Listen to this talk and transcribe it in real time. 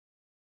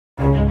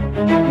Hey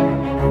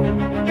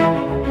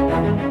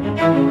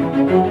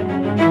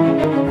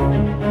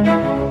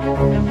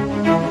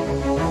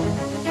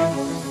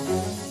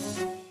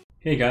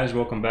guys,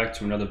 welcome back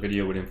to another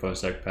video with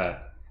Infosec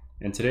Pat.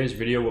 In today's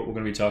video, what we're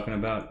going to be talking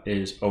about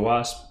is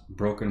OWASP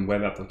broken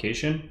web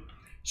application.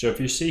 So if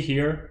you see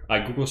here,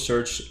 I Google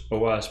searched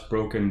OWASP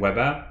broken web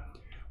app.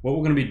 What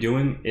we're going to be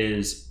doing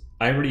is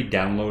I already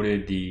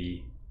downloaded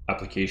the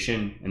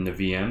application in the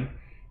VM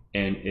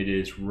and it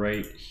is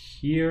right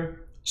here.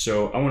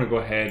 So I want to go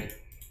ahead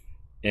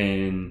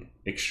and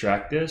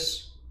extract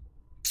this.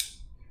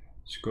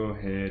 Let's go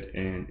ahead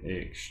and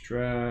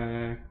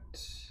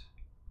extract.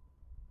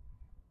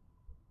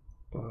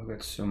 Oh, I've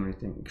got so many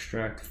things.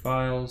 Extract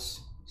files.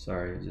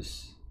 Sorry, all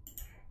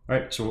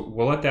right, so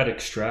we'll let that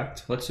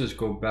extract. Let's just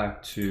go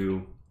back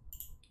to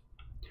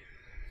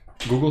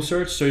Google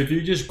search. So if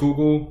you just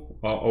Google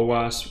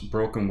OWASP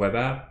broken web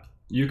app,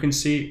 you can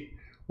see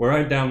where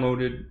I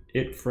downloaded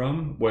it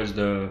from was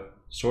the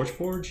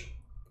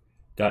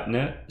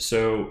SourceForge.net.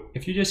 So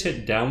if you just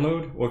hit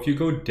download, or if you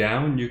go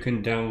down, you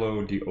can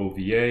download the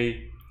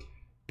OVA.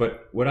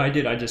 But what I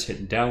did, I just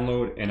hit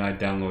download and I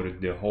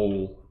downloaded the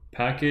whole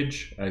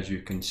package, as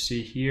you can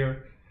see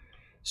here.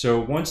 So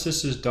once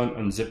this is done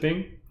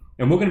unzipping,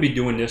 and we're going to be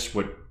doing this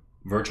with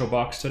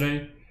VirtualBox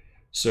today.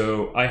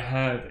 So I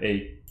have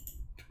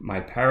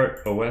my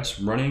Parrot OS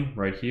running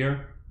right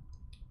here.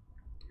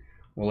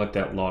 We'll let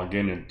that log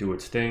in and do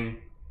its thing.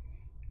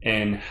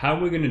 And how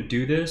we're going to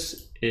do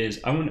this is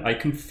I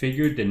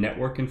configured the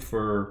networking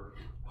for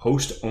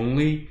host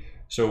only.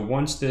 So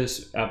once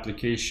this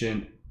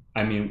application,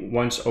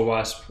 once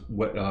OWASP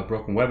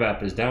broken web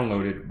app is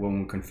downloaded,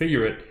 when we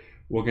configure it,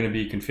 we're going to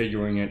be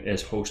configuring it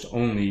as host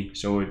only,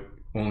 so it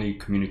only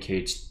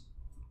communicates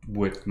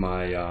with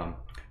my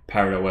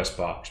Parrot OS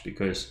box.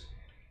 Because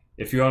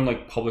if you're on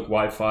like public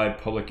Wi-Fi,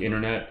 public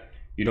internet,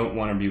 you don't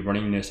want to be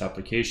running this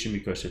application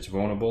because it's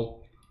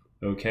vulnerable.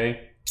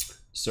 Okay,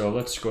 so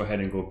let's go ahead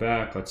and go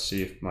back. Let's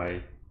see if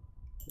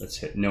let's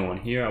hit no on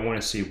here. I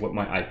want to see what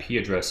my IP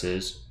address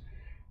is,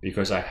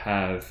 because I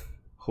have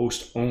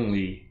host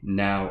only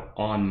now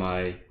on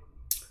my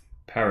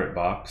Parrot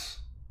box,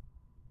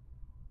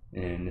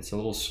 and it's a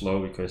little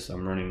slow because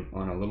I'm running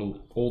on a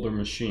little older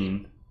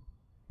machine,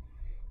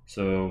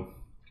 so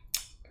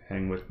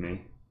hang with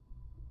me.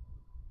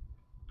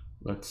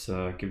 Let's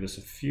give this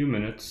a few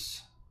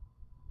minutes.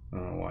 I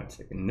don't know why it's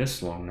taking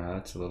this long now.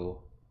 It's a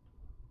little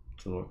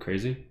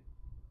crazy.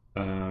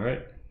 All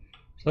right,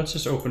 so let's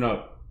just open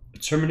up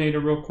Terminator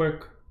real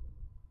quick.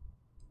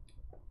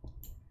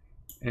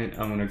 And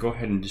I'm going to go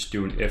ahead and just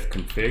do an if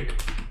config.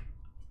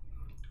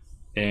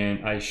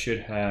 And I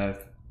should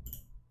have,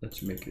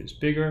 let's make this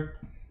bigger.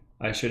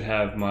 I should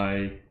have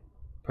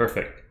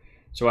perfect.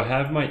 So I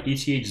have my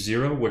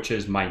ETH0, which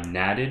is my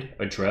NATed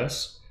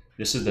address.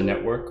 This is the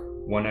network,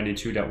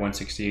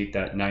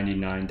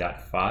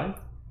 192.168.99.5.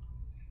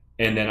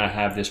 And then I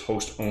have this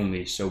host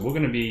only. So we're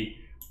going to be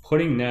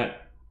putting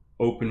that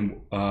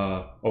open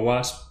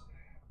OWASP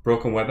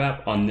broken web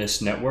app on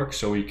this network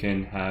so we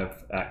can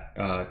have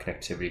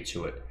connectivity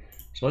to it.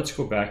 So let's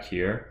go back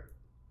here.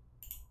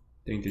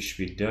 I think this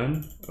should be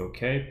done.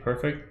 Okay,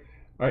 perfect.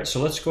 All right, so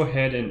let's go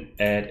ahead and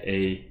add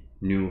a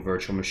new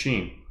virtual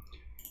machine.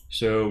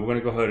 So we're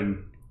gonna go ahead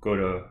and go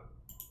to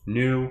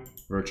new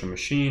virtual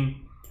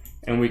machine,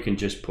 and we can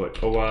just put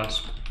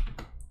OWASP,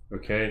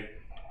 okay?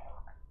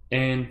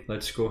 And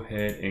let's go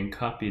ahead and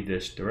copy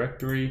this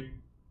directory.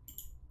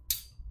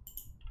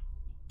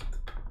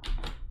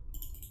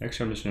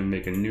 Actually, I'm just going to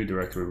make a new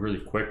directory really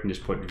quick and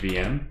just put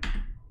VM.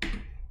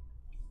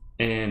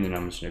 And then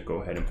I'm just going to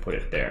go ahead and put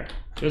it there,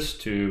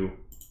 just to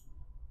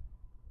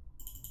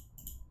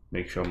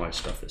make sure my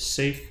stuff is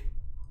safe.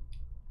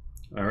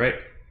 All right,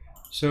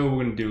 so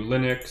we're going to do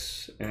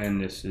Linux, and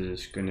this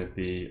is going to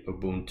be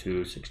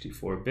Ubuntu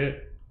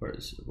 64-bit. Where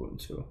is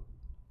Ubuntu?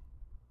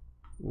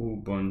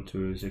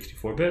 Ubuntu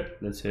 64-bit.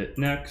 Let's hit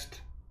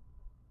next.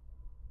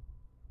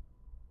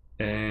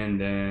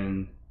 And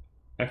then,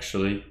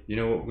 actually, you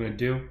know what we're going to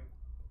do?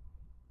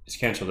 Let's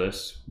cancel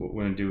this. What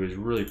we're going to do is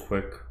really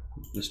quick.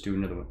 Let's do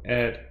another one.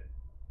 Add.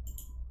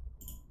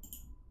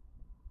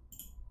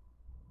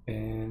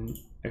 And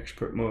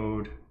expert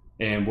mode.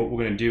 And what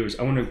we're going to do is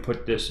I want to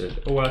put this as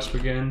OWASP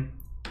again.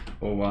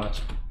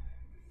 OWASP.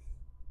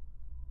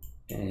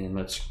 And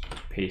let's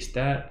paste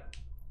that.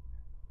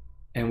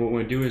 And what we're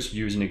going to do is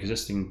use an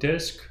existing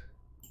disk.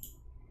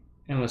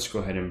 And let's go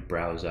ahead and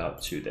browse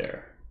out to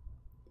there.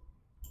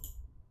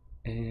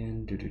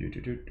 And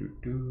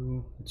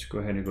let's go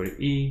ahead and go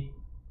to E,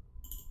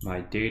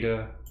 my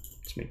data.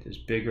 Let's make this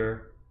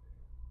bigger.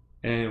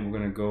 And we're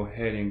going to go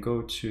ahead and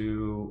go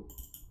to,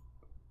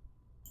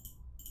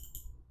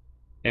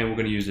 and we're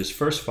going to use this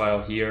first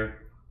file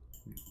here,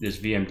 this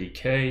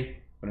VMDK. I'm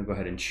going to go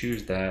ahead and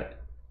choose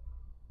that.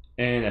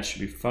 And that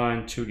should be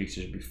fine. 2 gigs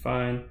should be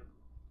fine.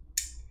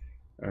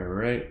 All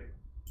right.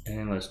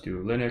 And let's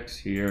do Linux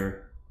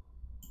here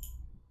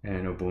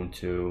and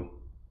Ubuntu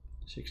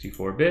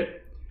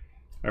 64-bit.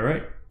 All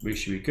right, we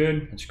should be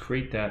good. Let's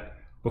create that.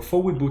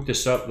 Before we boot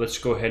this up, let's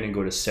go ahead and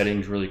go to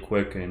settings really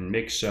quick and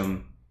make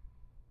some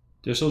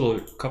There's a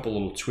couple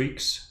little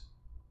tweaks.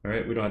 All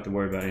right, we don't have to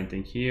worry about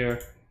anything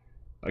here.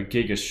 A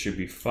gig should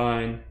be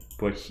fine,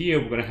 but here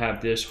we're gonna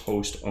have this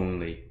host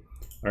only.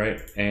 All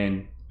right,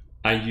 and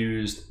I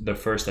used the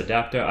first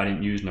adapter. I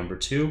didn't use number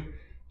 2,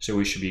 so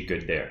we should be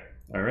good there.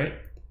 All right,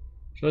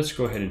 so let's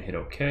go ahead and hit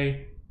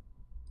OK,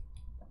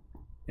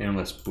 and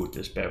let's boot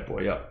this bad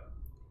boy up.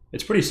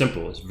 It's pretty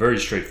simple. It's very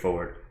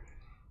straightforward.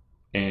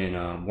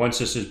 And once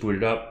this is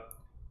booted up,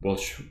 we'll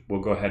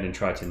go ahead and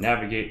try to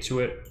navigate to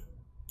it.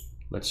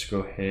 Let's go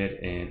ahead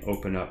and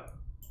open up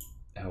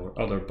our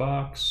other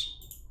box.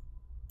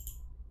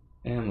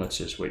 And let's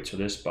just wait till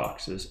this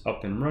box is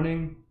up and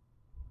running.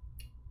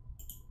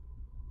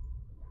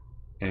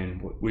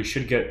 And we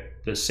should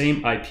get the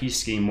same IP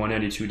scheme,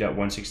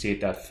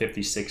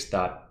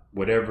 192.168.56.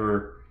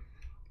 Whatever,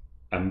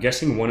 I'm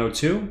guessing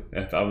 102,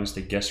 if I was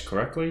to guess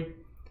correctly.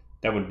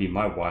 That would be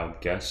my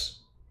wild guess.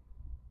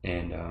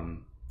 And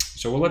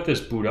so we'll let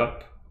this boot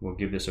up. We'll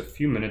give this a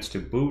few minutes to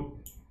boot.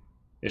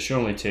 It should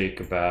only take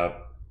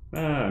about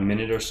a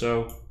minute or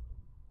so,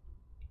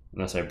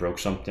 unless I broke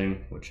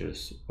something, which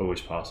is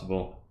always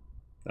possible.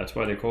 That's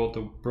why they call it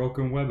the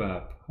broken web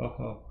app.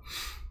 No,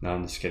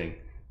 I'm just kidding.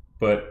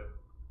 But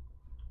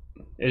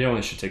it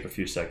only should take a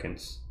few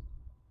seconds.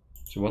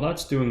 So while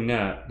that's doing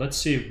that, let's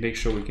see, make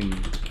sure we can,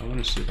 I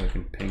want to see if I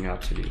can ping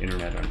out to the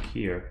internet on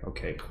here.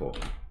 Okay, cool.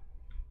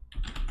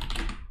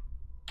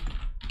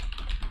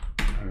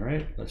 All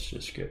right, let's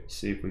just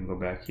see if we can go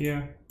back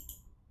here.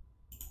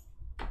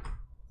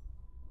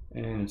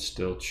 And it's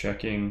still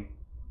checking.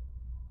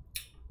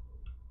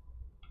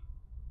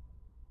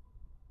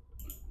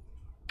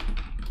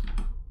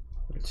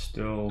 It's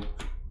still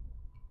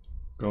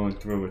going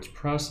through its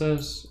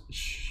process.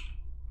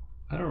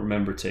 I don't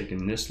remember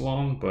taking this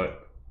long,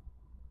 but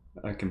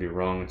I can be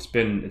wrong. It's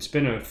been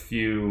a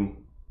few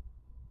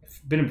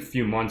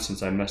months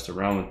since I messed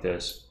around with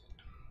this,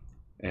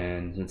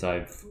 and since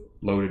I've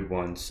loaded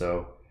one.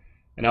 So,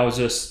 and I was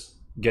just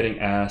getting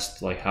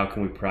asked, like, how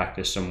can we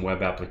practice some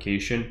web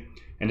application?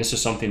 And this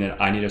is something that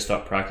I need to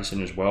start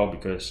practicing as well,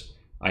 because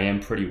I am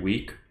pretty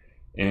weak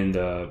in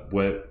the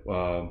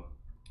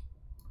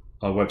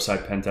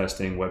website pen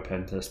testing, web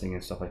pen testing,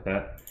 and stuff like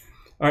that.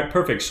 All right,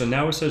 perfect. So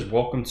now it says,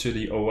 welcome to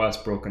the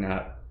OWASP Broken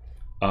App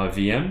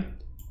VM.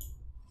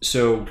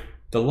 So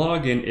the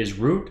login is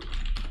root,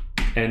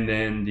 and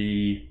then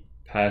the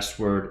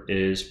password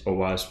is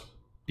OWASP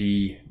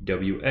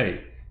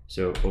BWA.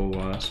 So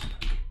OWASP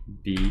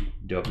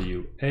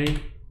BWA,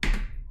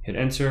 hit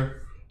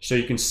enter. So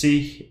you can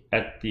see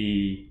at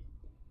the,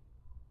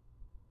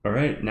 all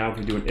right, now if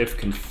we do an if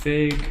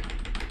config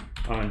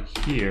on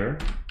here,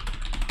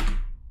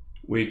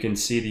 we can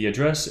see the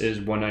address is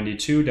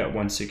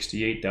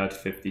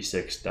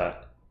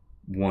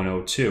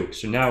 192.168.56.102.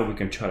 So now we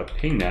can try to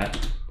ping that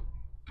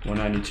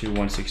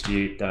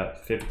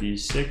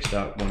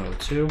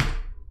 192.168.56.102.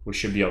 We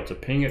should be able to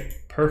ping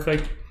it.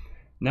 Perfect.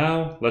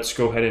 Now let's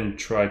go ahead and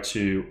try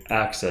to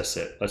access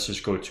it. Let's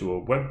just go to a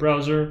web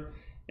browser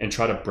and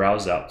try to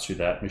browse out to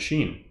that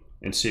machine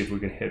and see if we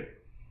can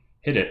hit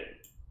it.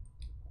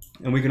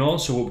 And we can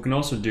also, what we can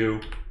also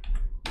do,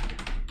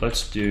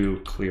 let's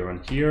do clear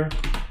on here.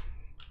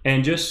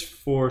 And just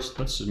for,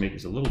 let's just make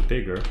this a little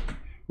bigger.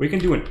 We can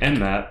do an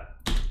nmap.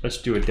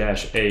 Let's do a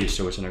 -A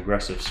so it's an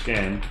aggressive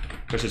scan,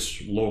 because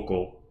it's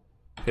local,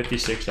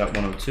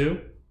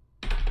 56.102.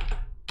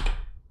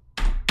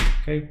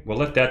 Okay, we'll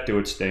let that do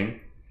its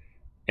thing.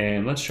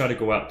 And let's try to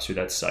go out to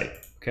that site.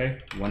 Okay,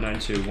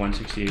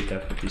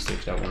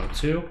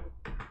 192.168.56.102.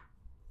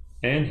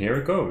 And here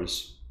it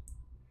goes.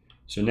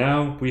 So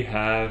now we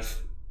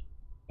have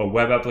a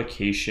web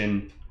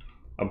application,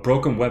 a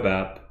broken web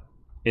app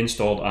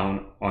installed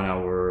on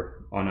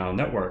our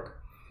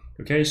network.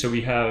 Okay, so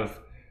we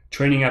have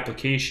training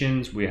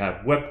applications, we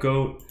have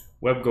WebGoat.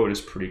 WebGoat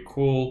is pretty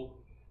cool.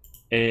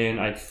 And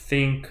I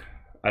think,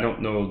 I don't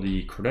know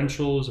the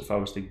credentials. If I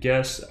was to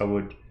guess, I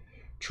would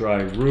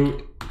try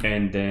root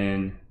and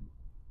then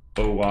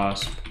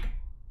OWASP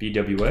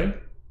BWA.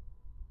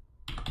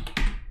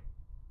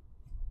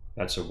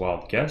 That's a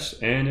wild guess,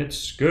 and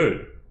it's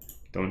good.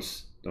 Don't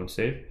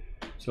save.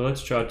 So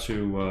let's try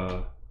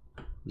to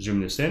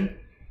zoom this in,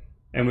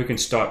 and we can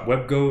start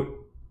WebGoat,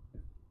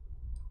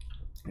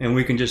 and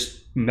we can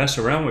just mess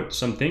around with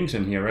some things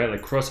in here, right?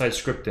 Like cross-site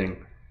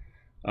scripting.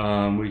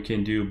 We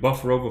can do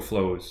buffer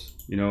overflows,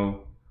 you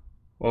know,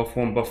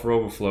 all-form buffer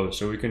overflows.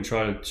 So we can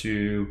try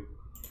to,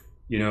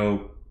 you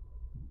know,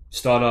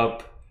 start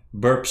up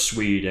Burp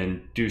Suite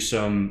and do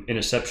some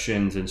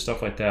interceptions and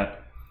stuff like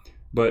that.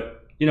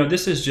 But, you know,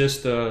 this is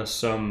just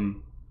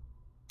some,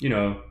 you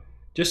know,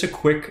 just a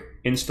quick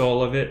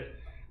install of it.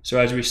 So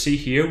as we see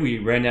here, we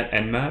ran that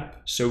nmap.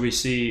 So we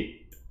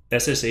see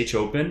SSH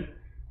open.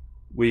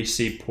 We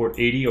see port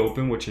 80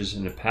 open, which is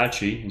an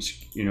Apache.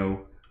 It's, you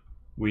know,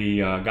 we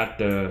got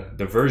the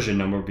version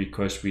number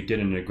because we did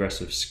an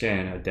aggressive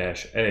scan, a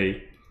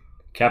 -A,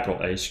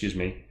 capital A, excuse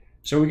me.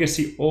 So we can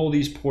see all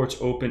these ports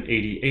open,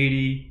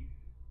 8080,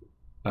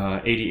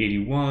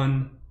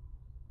 8081.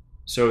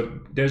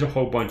 So there's a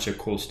whole bunch of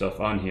cool stuff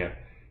on here.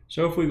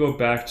 So if we go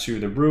back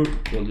to the root,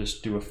 we'll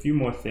just do a few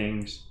more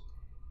things.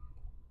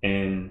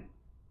 And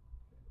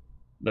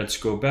let's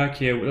go back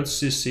here. Let's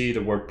just see the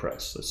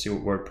WordPress. Let's see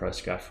what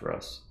WordPress got for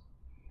us.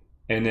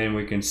 And then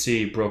we can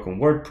see broken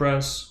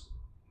WordPress.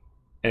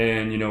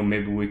 And, you know,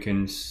 maybe we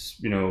can,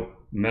 you know,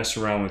 mess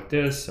around with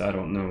this. I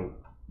don't know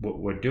what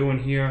we're doing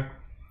here.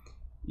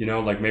 You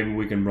know, like maybe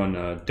we can run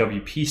a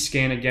WP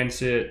scan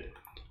against it,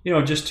 you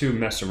know, just to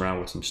mess around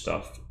with some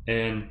stuff.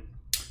 And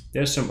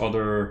there's some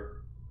other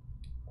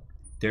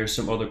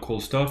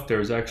cool stuff.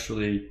 There's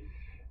actually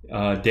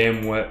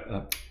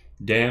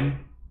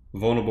damn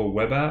vulnerable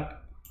web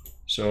app.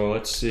 So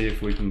let's see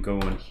if we can go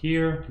on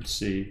here. Let's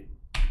see.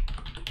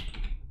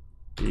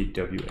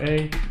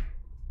 DWA.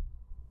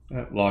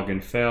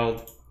 Login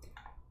failed.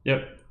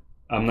 Yep.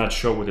 I'm not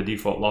sure what the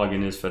default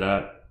login is for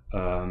that.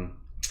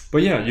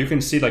 But yeah, you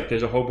can see like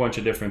there's a whole bunch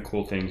of different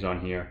cool things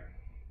on here.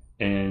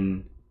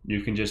 And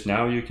you can just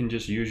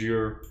use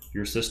your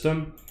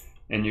system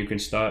and you can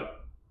start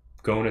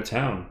going to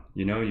town.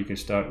 You know, you can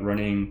start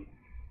running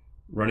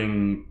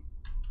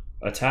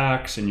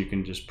attacks, and you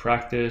can just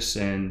practice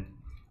and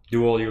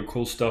do all your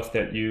cool stuff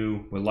that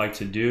you would like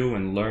to do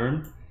and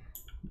learn.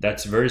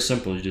 That's very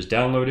simple. You just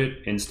download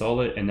it,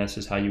 install it, and that's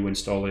just how you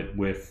install it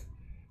with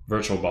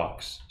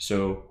VirtualBox.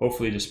 So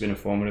hopefully this has been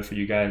informative for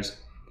you guys,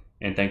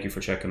 and thank you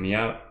for checking me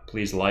out.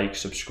 Please like,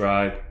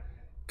 subscribe,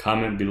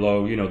 comment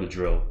below, you know the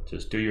drill.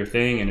 Just do your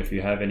thing, and if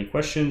you have any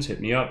questions, hit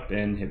me up,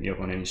 and hit me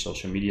up on any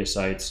social media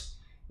sites.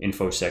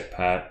 Infosec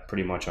Pat,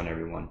 pretty much on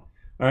everyone.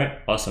 All right,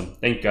 awesome.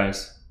 Thank you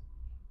guys.